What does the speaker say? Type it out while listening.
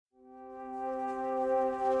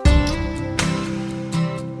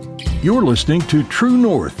You're listening to True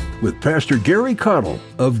North with Pastor Gary Cottle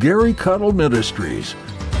of Gary Cottle Ministries.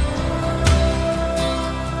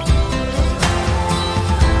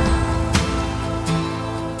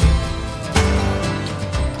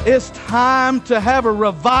 It's time to have a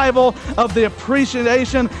revival of the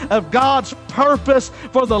appreciation of God's purpose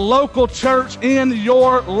for the local church in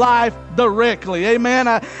your life directly. Amen.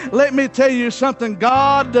 Let me tell you something.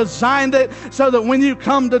 God designed it so that when you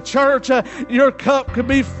come to church, your cup could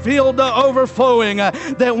be filled to overflowing.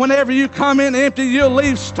 That whenever you come in empty, you'll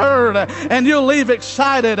leave stirred and you'll leave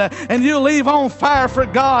excited and you'll leave on fire for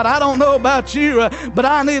God. I don't know about you, but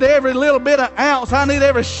I need every little bit of ounce. I need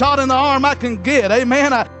every shot in the arm I can get.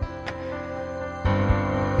 Amen.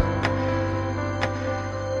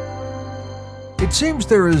 It seems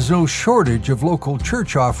there is no shortage of local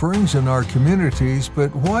church offerings in our communities,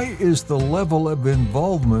 but why is the level of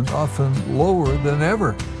involvement often lower than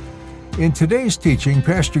ever? In today's teaching,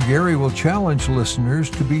 Pastor Gary will challenge listeners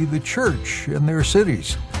to be the church in their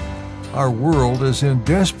cities. Our world is in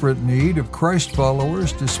desperate need of Christ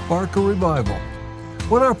followers to spark a revival.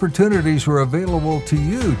 What opportunities are available to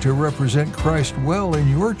you to represent Christ well in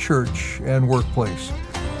your church and workplace?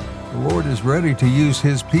 The Lord is ready to use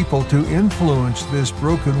His people to influence this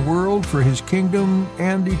broken world for His kingdom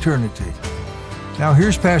and eternity. Now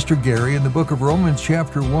here's Pastor Gary in the book of Romans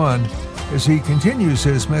chapter 1 as he continues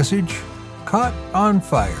his message, Caught on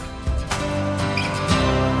Fire.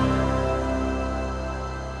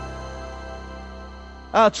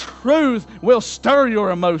 Truth will stir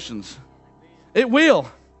your emotions. It will.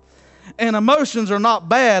 And emotions are not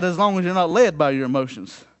bad as long as you're not led by your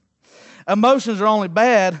emotions. Emotions are only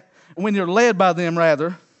bad when you're led by them,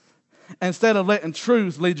 rather, instead of letting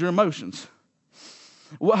truth lead your emotions.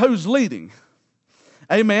 Who's leading?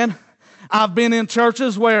 Amen. I've been in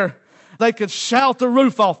churches where they could shout the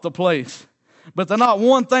roof off the place, but there's not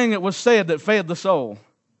one thing that was said that fed the soul.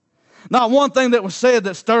 Not one thing that was said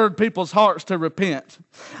that stirred people's hearts to repent.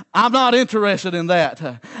 I'm not interested in that.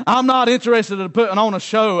 I'm not interested in putting on a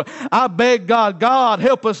show. I beg God, God,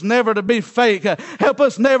 help us never to be fake. Help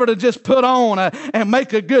us never to just put on and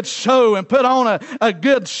make a good show and put on a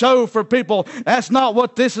good show for people. That's not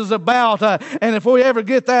what this is about. And if we ever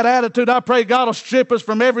get that attitude, I pray God will strip us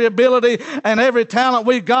from every ability and every talent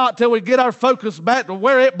we got till we get our focus back to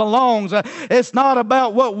where it belongs. It's not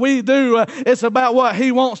about what we do. It's about what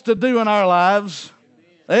He wants to do in our lives.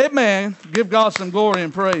 Amen. Give God some glory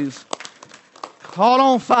and praise. Caught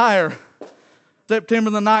on fire, September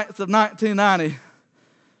the 9th of 1990.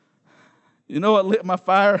 You know what lit my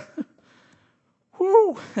fire?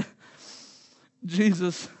 Whoo!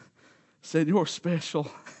 Jesus said, "You're special."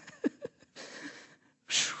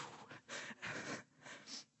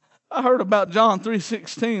 I heard about John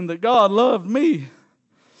 3:16, that God loved me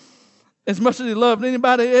as much as He loved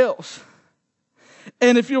anybody else.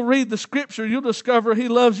 And if you'll read the scripture, you'll discover He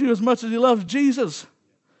loves you as much as He loves Jesus.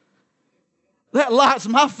 That lights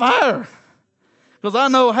my fire, because I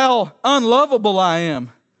know how unlovable I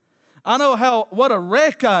am. I know what a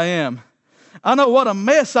wreck I am. I know what a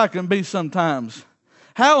mess I can be sometimes.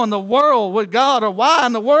 How in the world would God, or why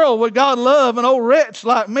in the world would God love an old wretch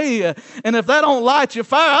like me? And if that don't light your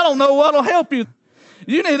fire, I don't know what'll help you.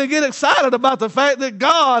 You need to get excited about the fact that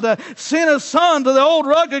God sent His Son to the old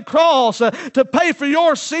rugged cross to pay for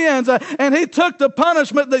your sins. And He took the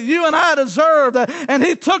punishment that you and I deserved. And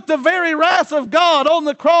He took the very wrath of God on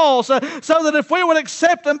the cross so that if we would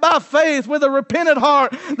accept Him by faith with a repentant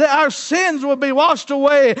heart, that our sins would be washed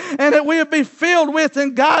away and that we would be filled with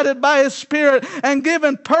and guided by His Spirit and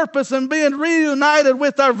given purpose and being reunited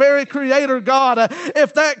with our very Creator God.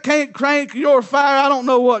 If that can't crank your fire, I don't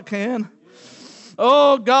know what can.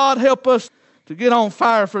 Oh, God, help us to get on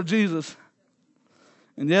fire for Jesus.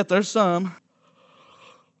 And yet there's some.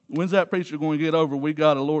 When's that preacher going to get over? We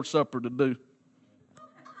got a Lord's Supper to do.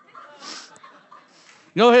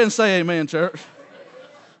 Go ahead and say amen, church.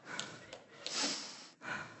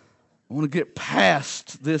 I want to get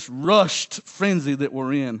past this rushed frenzy that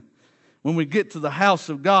we're in. When we get to the house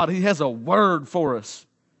of God, He has a word for us.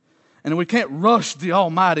 And we can't rush the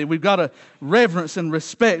Almighty. We've got to reverence and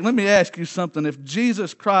respect. Let me ask you something. If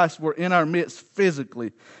Jesus Christ were in our midst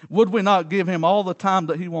physically, would we not give Him all the time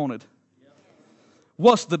that He wanted?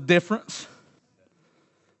 What's the difference?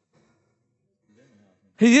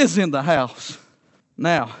 He is in the house.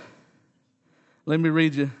 Now, let me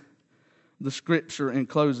read you the scripture in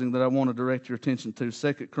closing that I want to direct your attention to.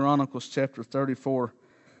 2 Chronicles chapter 34.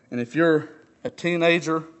 And if you're a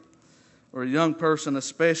teenager, or a young person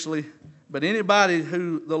especially, but anybody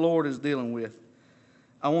who the Lord is dealing with,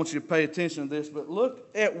 I want you to pay attention to this. But look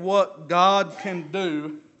at what God can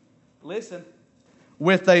do, listen,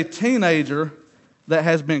 with a teenager that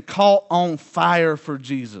has been caught on fire for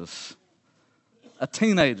Jesus. A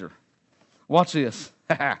teenager. Watch this.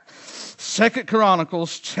 2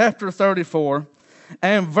 Chronicles chapter 34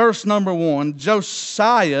 and verse number 1.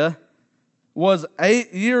 Josiah was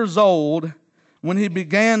 8 years old when he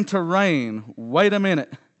began to reign. Wait a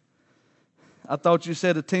minute. I thought you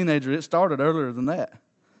said a teenager. It started earlier than that.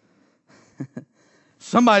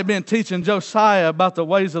 Somebody been teaching Josiah about the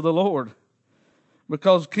ways of the Lord.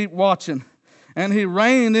 Because keep watching. And he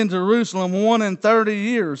reigned in Jerusalem 31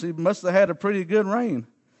 years. He must have had a pretty good reign.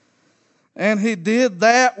 And he did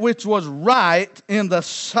that which was right in the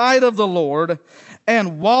sight of the Lord,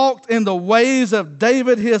 and walked in the ways of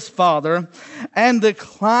David his father, and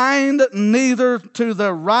declined neither to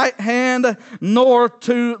the right hand nor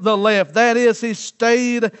to the left. That is, he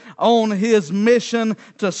stayed on his mission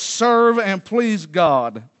to serve and please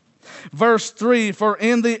God. Verse 3, for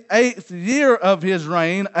in the 8th year of his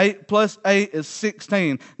reign, 8 plus 8 is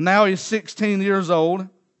 16. Now he's 16 years old.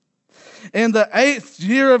 In the 8th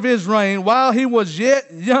year of his reign, while he was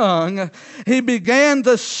yet young, he began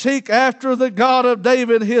to seek after the God of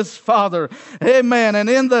David his father. Amen. And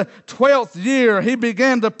in the 12th year, he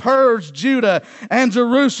began to purge Judah and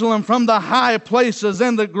Jerusalem from the high places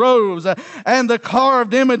and the groves and the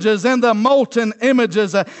carved images and the molten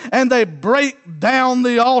images. And they break down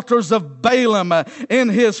the altars of Balaam in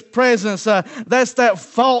his presence. That's that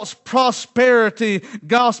false prosperity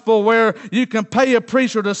gospel where you can pay a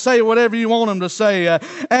preacher to say whatever you want them to say.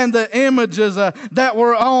 And the images that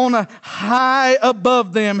were on high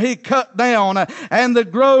above them, he cut down. And the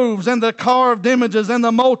groves and the carved images and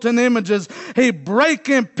the molten images, he brake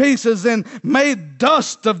in pieces and made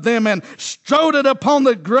dust of them and strode it upon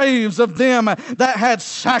the graves of them that had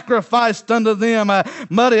sacrificed unto them.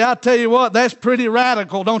 Muddy, I tell you what, that's pretty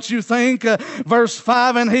radical, don't you think? Verse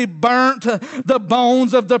 5, and he burnt the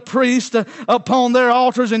bones of the priest upon their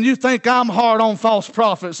altars. And you think I'm hard on false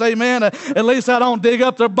prophets, amen? At least I don't dig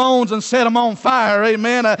up their bones and set them on fire,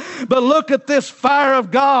 amen? But look at this fire of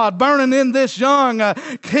God burning in this young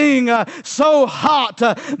king, so hot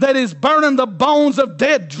that he's burning the bones of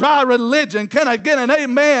dead, dry religion. Can I get an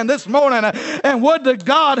amen this morning? And would to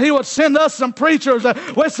God he would send us some preachers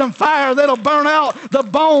with some fire that'll burn out the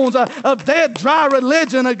bones of dead, dry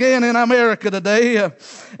religion again in America today.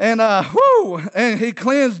 And he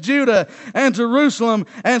cleansed Judah and Jerusalem,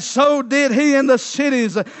 and so did he in the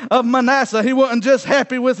cities of Manasseh. He wasn't just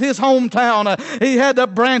happy with his hometown. He had to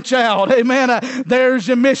branch out. Amen. There's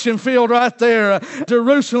your mission field right there.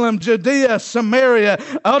 Jerusalem, Judea, Samaria,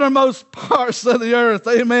 uttermost parts of the earth.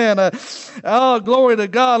 Amen. Oh, glory to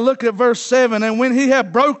God. Look at verse 7. And when he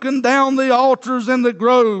had broken down the altars and the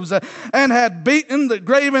groves, and had beaten the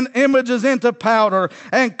graven images into powder,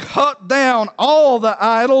 and cut down all the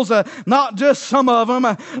idols, not just some of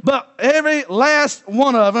them, but every last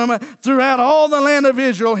one of them throughout all the land of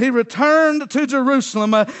Israel, he returned to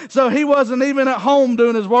Jerusalem. So he wasn't even at home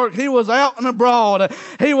doing his work. He was out and abroad.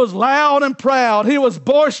 He was loud and proud. He was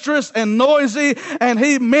boisterous and noisy, and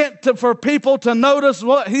he meant for people to notice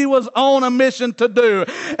what he was on a mission to do.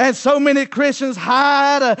 And so many Christians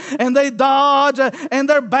hide and they dodge and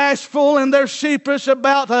they're bashful and they're sheepish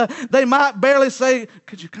about, they might barely say,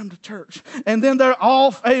 could you come to church? And then they're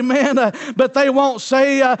off, amen. But they won't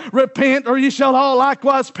say, repent or ye shall all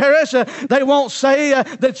likewise perish. They won't say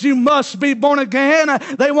that you must be born again.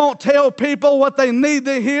 They won't tell people what they need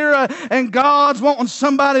to hear. And God's wanting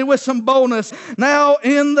somebody with some boldness. Now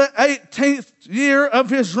in the 18th year of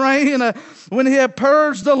his reign, when he had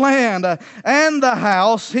purged the land and the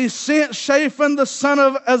house, he sent Shaphan the son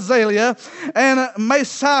of Azaliah and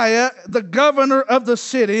Messiah, the governor of the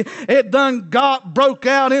city. It done broke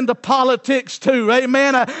out into politics too.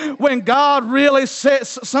 Amen. When God really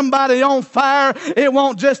sets somebody on fire, it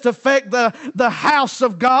won't just affect the house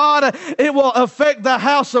of God. It will affect the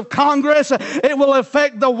house of Congress. It will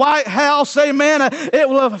affect the White House. Amen. It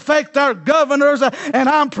will affect our governors. And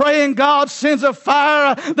I'm praying God sends a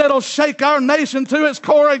fire that'll shake our nation to its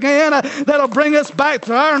core again, that'll bring us back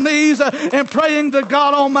to our knees and praying to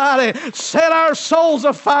God Almighty. Set our souls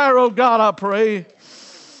afire, oh God, I pray.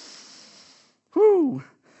 Whew.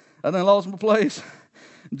 I done lost my place.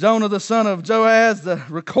 Jonah, the son of Joaz, the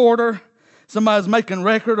recorder. Somebody's making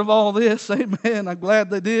record of all this. Amen. I'm glad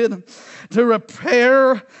they did. To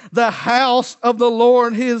repair the house of the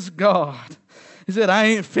Lord his God. He said, I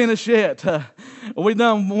ain't finished yet. We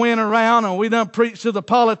done went around and we done preached to the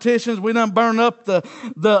politicians. We done burned up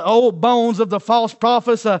the old bones of the false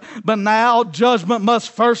prophets. But now judgment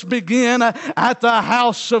must first begin at the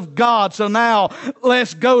house of God. So now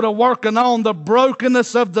let's go to working on the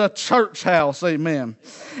brokenness of the church house. Amen.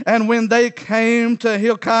 And when they came to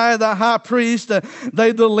Hilkiah the high priest,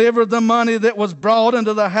 they delivered the money that was brought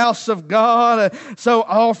into the house of God. So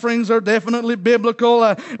offerings are definitely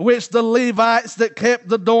biblical, which the Levites that kept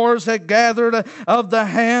the doors had gathered of the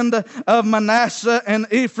hand of Manasseh and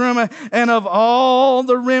Ephraim, and of all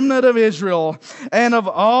the remnant of Israel, and of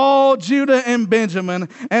all Judah and Benjamin.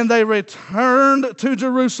 And they returned to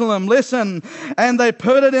Jerusalem. Listen, and they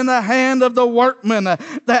put it in the hand of the workmen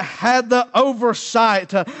that had the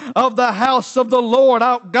oversight of the house of the Lord.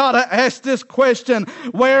 I've got to ask this question: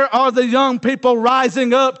 where are the young people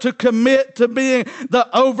rising up to commit to being the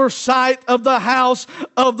oversight of the house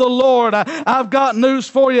of the Lord? I've got news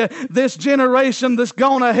for you. This generation that's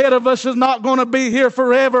gone ahead of us is not going to be here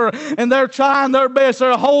forever, and they're trying their best.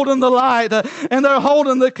 They're holding the light, and they're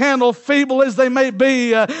holding the candle, feeble as they may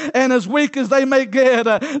be, and as weak as they may get.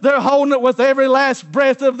 They're holding it with every last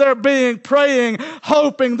breath of their being, praying,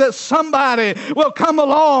 hoping that somebody will come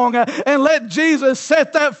along and let Jesus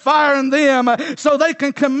set that fire in them so they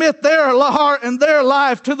can commit their heart and their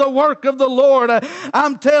life to the work of the Lord.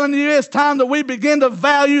 I'm telling you, it's time that we begin to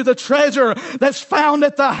value the treasure that's found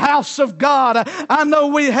at the house of God. I know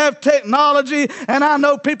we have technology, and I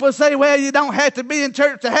know people say, well, you don't have to be in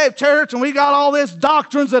church to have church, and we got all this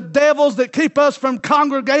doctrines of devils that keep us from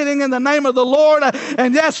congregating in the name of the Lord.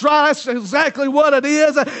 And that's right, that's exactly what it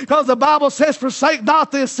is, because the Bible says, forsake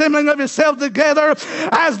not the assembling of yourselves together,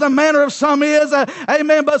 as the manner of some is.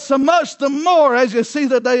 Amen. But so much the more as you see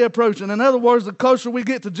the day approaching. In other words, the closer we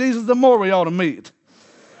get to Jesus, the more we ought to meet.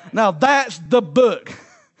 Now that's the book.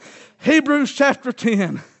 Hebrews chapter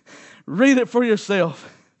 10. Read it for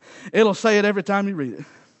yourself. It'll say it every time you read it.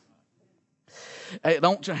 It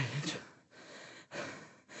don't change.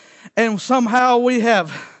 And somehow we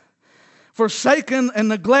have forsaken and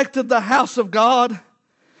neglected the house of God,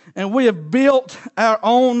 and we have built our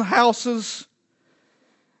own houses,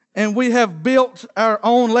 and we have built our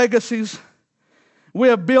own legacies. We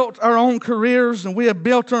have built our own careers, and we have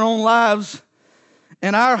built our own lives,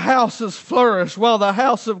 and our houses flourish while the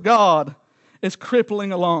house of God is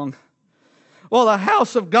crippling along. While the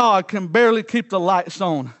house of God can barely keep the lights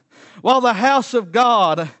on. While the house of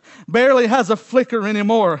God barely has a flicker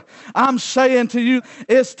anymore. I'm saying to you,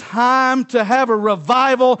 it's time to have a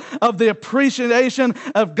revival of the appreciation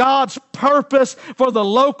of God's purpose for the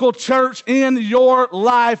local church in your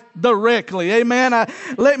life directly. Amen.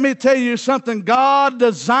 Let me tell you something. God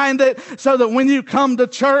designed it so that when you come to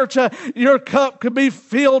church, your cup could be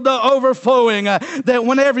filled to overflowing. That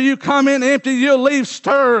whenever you come in empty, you'll leave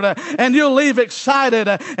stirred, and you'll leave excited,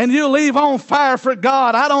 and you'll leave on fire for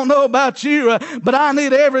God. I don't know about you, but I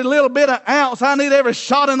need every little bit of ounce. I need every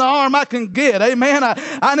shot in the arm I can get. Amen.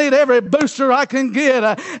 I need every booster I can get.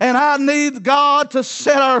 And I need God to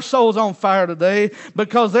set our souls on fire today,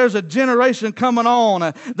 because there's a generation coming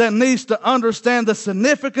on that needs to understand the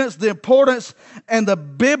significance, the importance, and the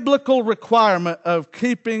biblical requirement of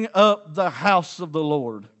keeping up the house of the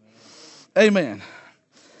Lord. Amen.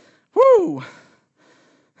 Woo!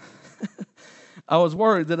 I was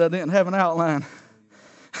worried that I didn't have an outline.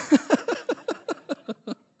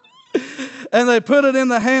 And they put it in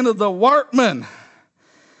the hand of the workmen.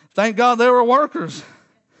 Thank God they were workers.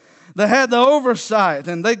 They had the oversight,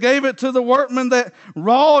 and they gave it to the workmen that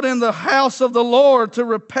wrought in the house of the Lord to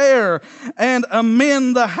repair and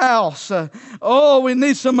amend the house. We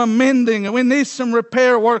need some amending, and we need some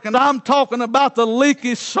repair work. And I'm talking about the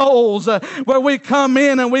leaky souls where we come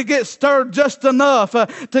in and we get stirred just enough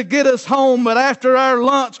to get us home. But after our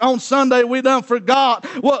lunch on Sunday, we done forgot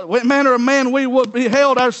what manner of man we would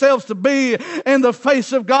beheld ourselves to be in the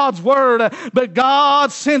face of God's word. But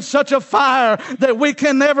God sends such a fire that we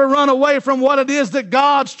can never run away from what it is that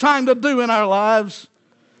God's trying to do in our lives.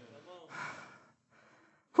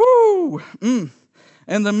 Whoo!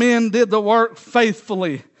 And the men did the work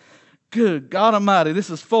faithfully. Good God Almighty,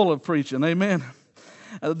 this is full of preaching. Amen.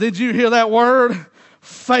 Did you hear that word?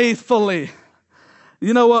 Faithfully.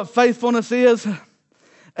 You know what faithfulness is?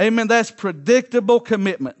 Amen. That's predictable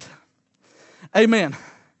commitment. Amen.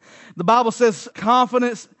 The Bible says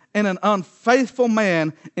confidence in an unfaithful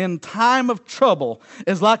man in time of trouble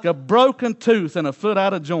is like a broken tooth and a foot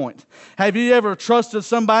out of joint. Have you ever trusted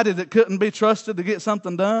somebody that couldn't be trusted to get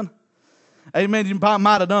something done? Amen. You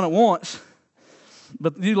might have done it once,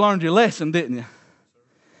 but you learned your lesson, didn't you?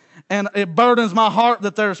 And it burdens my heart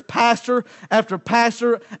that there's pastor after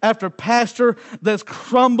pastor after pastor that's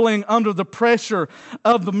crumbling under the pressure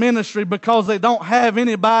of the ministry because they don't have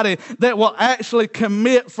anybody that will actually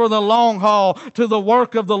commit for the long haul to the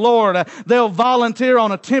work of the Lord. They'll volunteer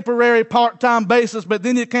on a temporary part-time basis, but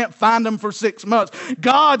then you can't find them for 6 months.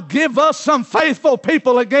 God, give us some faithful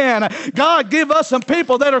people again. God, give us some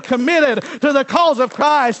people that are committed to the cause of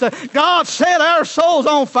Christ. God, set our souls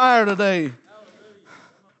on fire today.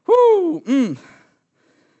 Woo!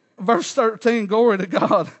 Verse 13, glory to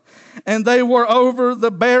God. And they were over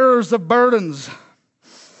the bearers of burdens,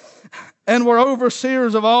 and were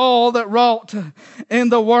overseers of all that wrought in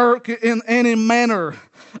the work in any manner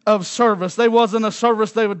of service. There wasn't a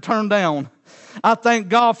service they would turn down. I thank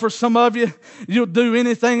God for some of you. You'll do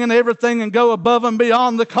anything and everything and go above and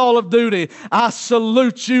beyond the call of duty. I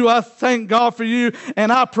salute you. I thank God for you.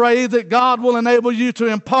 And I pray that God will enable you to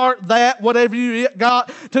impart that, whatever you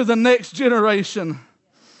got, to the next generation.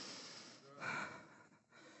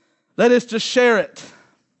 That is to share it.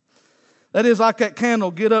 That is like that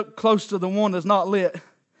candle. Get up close to the one that's not lit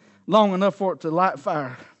long enough for it to light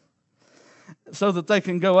fire so that they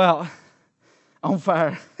can go out on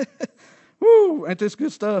fire. Woo, ain't this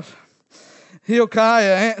good stuff?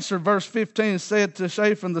 Hilkiah answered, verse 15, said to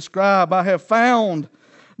Shaphan the scribe, I have found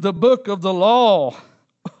the book of the law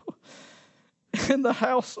in the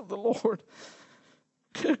house of the Lord.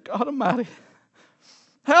 Good God Almighty.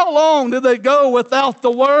 How long did they go without the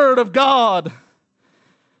word of God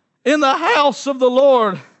in the house of the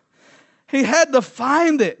Lord? He had to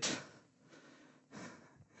find it.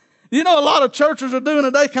 You know, a lot of churches are doing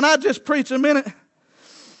today. Can I just preach a minute?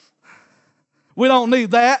 We don't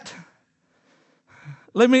need that.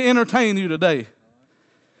 Let me entertain you today.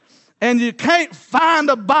 And you can't find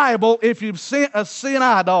a Bible if you've sent a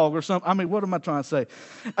CNI dog or something. I mean, what am I trying to say?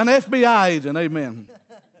 An FBI agent, amen.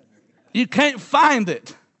 You can't find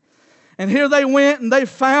it. And here they went and they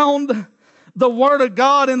found the Word of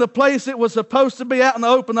God in the place it was supposed to be out in the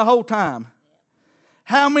open the whole time.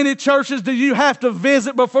 How many churches do you have to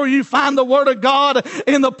visit before you find the Word of God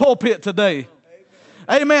in the pulpit today?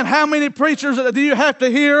 Amen. How many preachers do you have to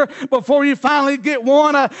hear before you finally get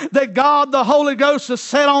one that God, the Holy Ghost, has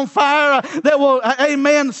set on fire that will,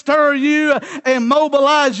 amen, stir you and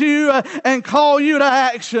mobilize you and call you to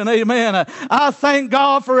action? Amen. I thank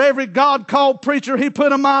God for every God-called preacher He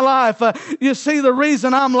put in my life. You see, the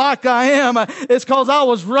reason I'm like I am is because I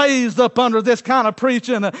was raised up under this kind of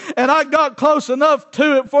preaching, and I got close enough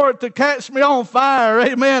to it for it to catch me on fire.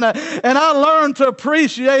 Amen. And I learned to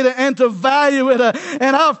appreciate it and to value it.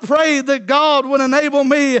 And I've prayed that God would enable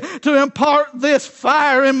me to impart this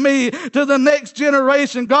fire in me to the next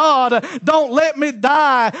generation. God, don't let me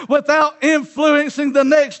die without influencing the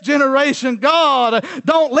next generation. God,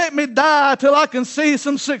 don't let me die till I can see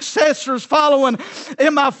some successors following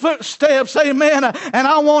in my footsteps. Amen. And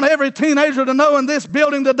I want every teenager to know in this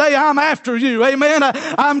building today, I'm after you. Amen.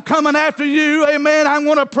 I'm coming after you. Amen. I'm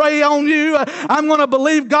going to pray on you. I'm going to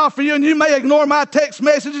believe God for you. And you may ignore my text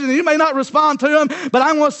messages and you may not respond to them, but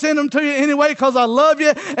I'm going to send them to you anyway because I love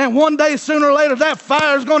you. And one day, sooner or later, that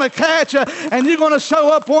fire is going to catch you. And you're going to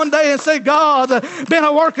show up one day and say, God,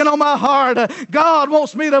 been working on my heart. God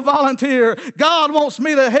wants me to volunteer. God wants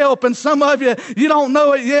me to help. And some of you, you don't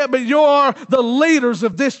know it yet, but you are the leaders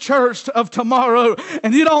of this church of tomorrow.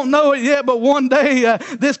 And you don't know it yet, but one day,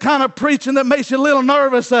 this kind of preaching that makes you a little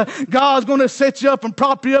nervous, God's going to set you up and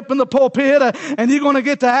prop you up in the pulpit, and you're going to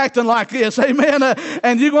get to acting like this. Amen.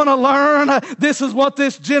 And you're going to learn this is what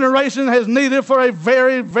this generation has needed for a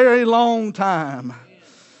very, very long time.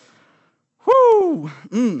 Whoo!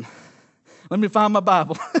 Let me find my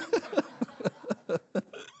Bible.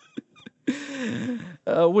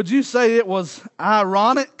 Would you say it was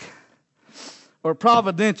ironic or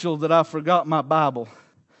providential that I forgot my Bible?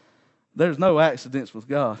 There's no accidents with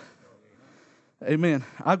God. Amen.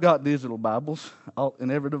 I've got digital Bibles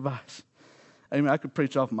in every device. Amen. I could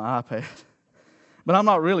preach off my iPad. But I'm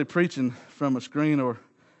not really preaching from a screen or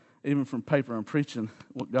even from paper. I'm preaching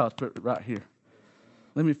what God's put right here.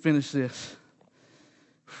 Let me finish this.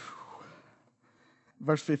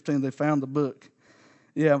 Verse 15, they found the book.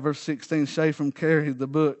 Yeah, verse 16, Shaphan carried the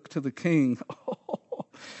book to the king.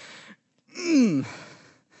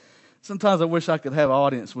 Sometimes I wish I could have an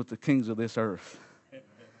audience with the kings of this earth.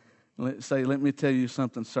 Let me tell you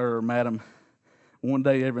something, sir or madam. One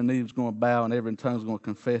day every knee is going to bow and every tongue is going to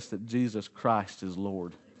confess that Jesus Christ is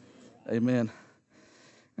Lord. Amen.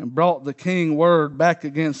 And brought the king word back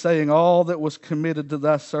again, saying, all that was committed to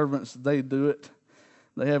thy servants, they do it.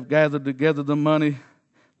 They have gathered together the money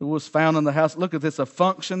that was found in the house. Look at this, a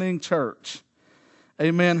functioning church.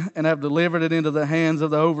 amen, and have delivered it into the hands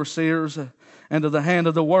of the overseers and to the hand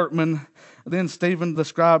of the workmen. Then Stephen the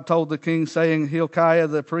scribe told the king, saying, Hilkiah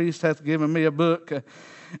the priest hath given me a book.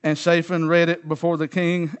 And Shaphan read it before the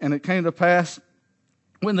king. And it came to pass,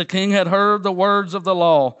 when the king had heard the words of the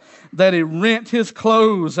law, that he rent his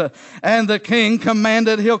clothes. And the king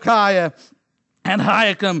commanded Hilkiah and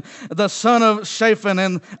Ahikam, the son of Shaphan,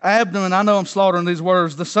 and Abdon, I know I'm slaughtering these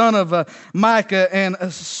words, the son of Micah, and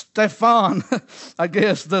Stephan, I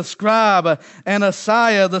guess, the scribe, and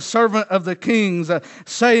Asaiah, the servant of the kings,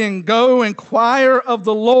 saying, Go inquire of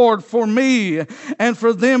the Lord for me, and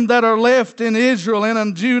for them that are left in Israel and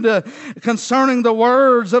in Judah, concerning the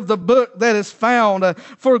words of the book that is found.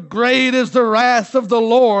 For great is the wrath of the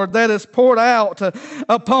Lord that is poured out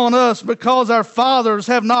upon us, because our fathers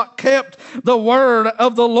have not kept the word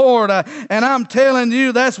of the Lord. And I'm telling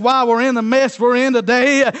you, that's why we're in the mess we're in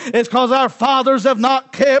today. It's because our fathers have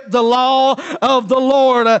not kept the law of the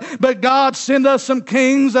Lord. But God send us some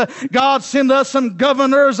kings. God send us some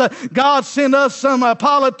governors. God send us some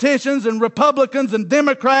politicians and Republicans and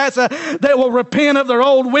Democrats that will repent of their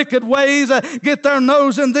old wicked ways, get their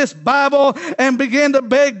nose in this Bible, and begin to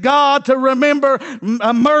beg God to remember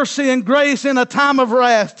mercy and grace in a time of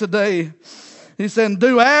wrath today. He said,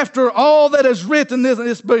 do after all that is written in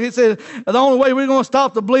this book. He said, the only way we're going to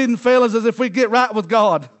stop the bleeding, fellas, is if we get right with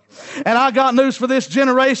God. And I got news for this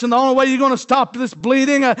generation. The only way you're going to stop this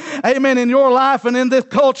bleeding, amen, in your life and in this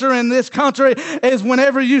culture, in this country, is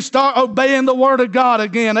whenever you start obeying the Word of God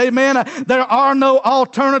again. Amen. There are no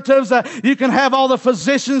alternatives. You can have all the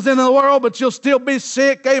physicians in the world, but you'll still be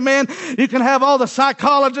sick. Amen. You can have all the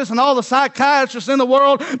psychologists and all the psychiatrists in the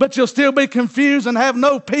world, but you'll still be confused and have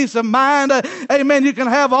no peace of mind. Amen. You can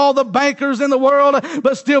have all the bankers in the world,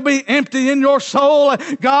 but still be empty in your soul.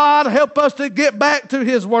 God, help us to get back to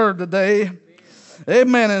His Word today.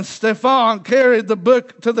 Amen. And Stephan carried the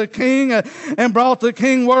book to the king and brought the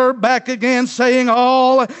king word back again, saying,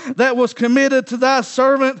 all that was committed to thy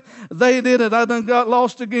servant, they did it. I done got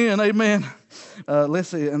lost again. Amen. Let's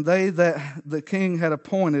see. And they that the king had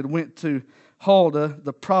appointed went to Huldah,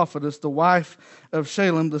 the prophetess, the wife of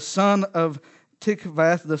Shalem, the son of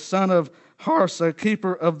Tikvath, the son of Harsa,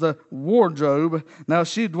 keeper of the wardrobe. Now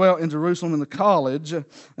she dwelt in Jerusalem in the college,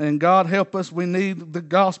 and God help us, we need the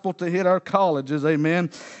gospel to hit our colleges, amen.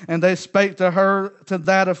 And they spake to her to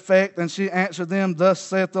that effect, and she answered them, Thus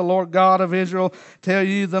saith the Lord God of Israel, tell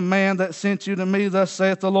ye the man that sent you to me, thus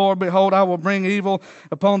saith the Lord, behold, I will bring evil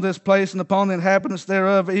upon this place and upon the inhabitants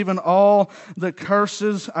thereof, even all the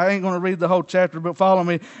curses. I ain't going to read the whole chapter, but follow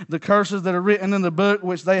me. The curses that are written in the book,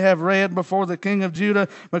 which they have read before the king of Judah,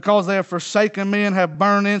 because they have forsaken me and have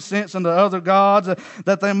burned incense unto other gods,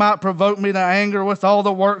 that they might provoke me to anger with all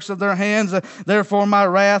the works of their hands. Therefore my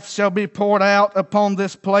wrath shall be poured out upon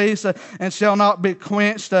this place, and shall not be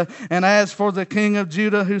quenched. And as for the king of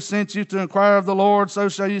Judah, who sent you to inquire of the Lord, so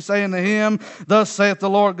shall you say unto him, Thus saith the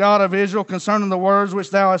Lord God of Israel, concerning the words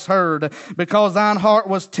which thou hast heard, because thine heart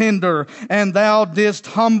was tender, and thou didst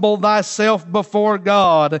humble thyself before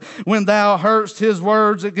God, when thou heardst his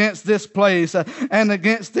words against this place, and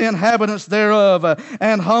against the inhabitants thereof,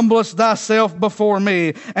 and humblest thyself before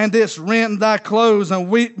me, and didst rend thy clothes and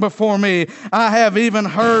weep before me. I have even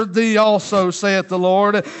heard thee also, saith the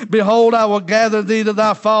Lord. Behold, I will gather thee to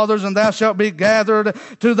thy fathers, and thou shalt be gathered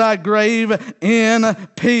to thy grave in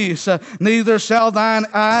peace. Neither shall thine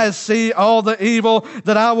eyes see all the evil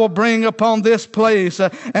that I will bring upon this place,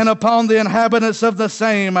 and upon the inhabitants of the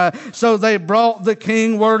same. So they brought the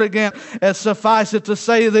king word again. Suffice it to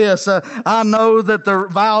say this, I know that the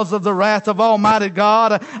vials of the wrath of Almighty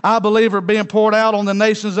God, I believe, are being poured out on the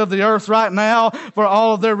nations of the earth right now for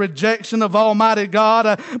all of their rejection of Almighty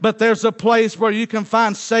God. But there's a place where you can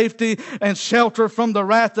find safety and shelter from the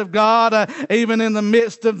wrath of God, even in the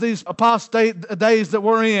midst of these apostate days that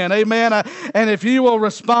we're in. Amen. And if you will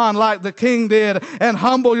respond like the king did and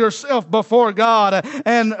humble yourself before God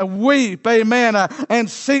and weep, amen, and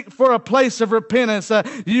seek for a place of repentance,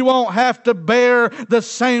 you won't have to bear the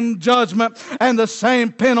same judgment and the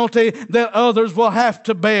same penalty that others will have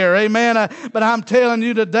to bear. Amen. But I'm telling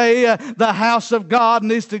you today, the house of God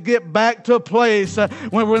needs to get back to a place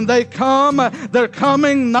when they come, they're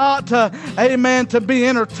coming not, amen, to be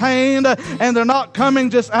entertained, and they're not coming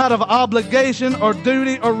just out of obligation or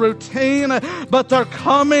duty or routine, but they're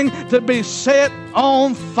coming to be set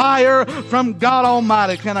on fire from God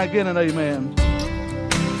Almighty. Can I get an amen?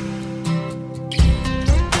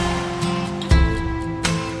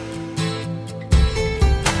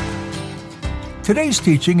 Today's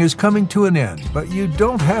teaching is coming to an end, but you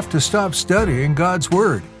don't have to stop studying God's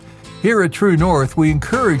Word. Here at True North, we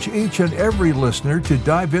encourage each and every listener to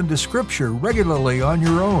dive into Scripture regularly on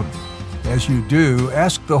your own. As you do,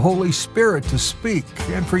 ask the Holy Spirit to speak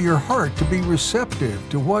and for your heart to be receptive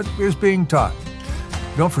to what is being taught.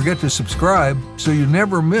 Don't forget to subscribe so you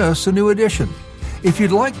never miss a new edition. If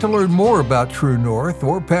you'd like to learn more about True North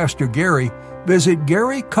or Pastor Gary, visit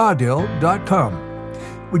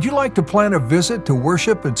GaryCaudill.com. Would you like to plan a visit to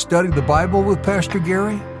worship and study the Bible with Pastor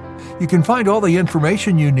Gary? You can find all the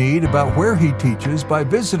information you need about where he teaches by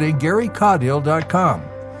visiting GaryCaudill.com.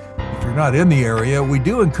 If you're not in the area, we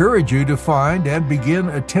do encourage you to find and begin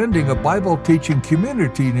attending a Bible teaching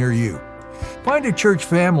community near you. Find a church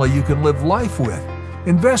family you can live life with,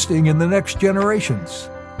 investing in the next generations.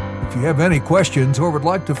 If you have any questions or would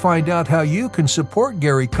like to find out how you can support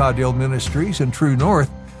Gary Caudill Ministries and True North,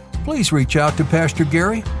 please reach out to Pastor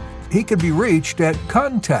Gary. He can be reached at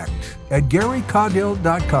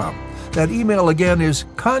contact@GaryCaudill.com. That email again is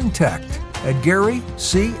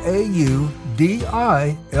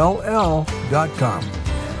contact@GaryCaudill.com.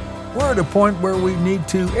 We're at a point where we need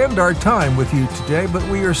to end our time with you today, but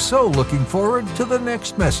we are so looking forward to the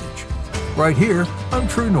next message, right here on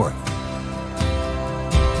True North.